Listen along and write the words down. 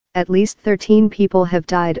at least 13 people have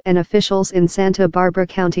died and officials in Santa Barbara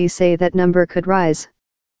County say that number could rise.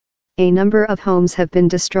 A number of homes have been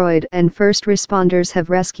destroyed and first responders have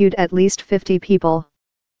rescued at least 50 people.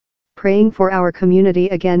 "Praying for our community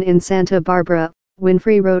again in Santa Barbara,"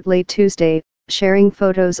 Winfrey wrote late Tuesday, sharing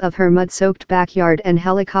photos of her mud-soaked backyard and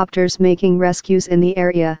helicopters making rescues in the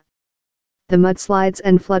area. The mudslides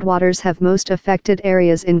and floodwaters have most affected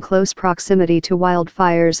areas in close proximity to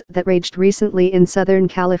wildfires that raged recently in Southern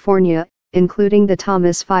California, including the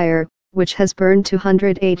Thomas Fire, which has burned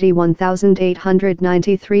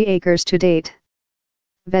 281,893 acres to date.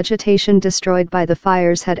 Vegetation destroyed by the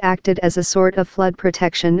fires had acted as a sort of flood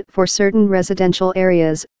protection for certain residential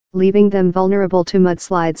areas, leaving them vulnerable to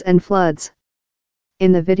mudslides and floods.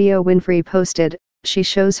 In the video Winfrey posted, she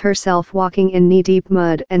shows herself walking in knee-deep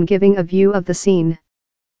mud and giving a view of the scene.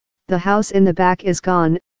 "The house in the back is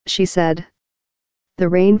gone," she said. The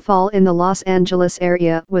rainfall in the Los Angeles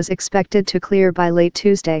area was expected to clear by late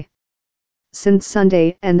Tuesday. Since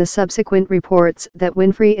Sunday and the subsequent reports that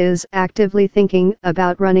Winfrey is actively thinking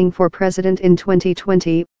about running for president in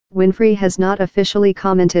 2020, Winfrey has not officially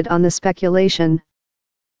commented on the speculation.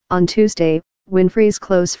 On Tuesday, Winfrey's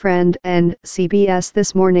close friend and CBS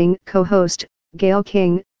This Morning co-host, Gayle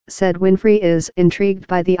King, said Winfrey is intrigued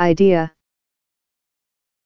by the idea.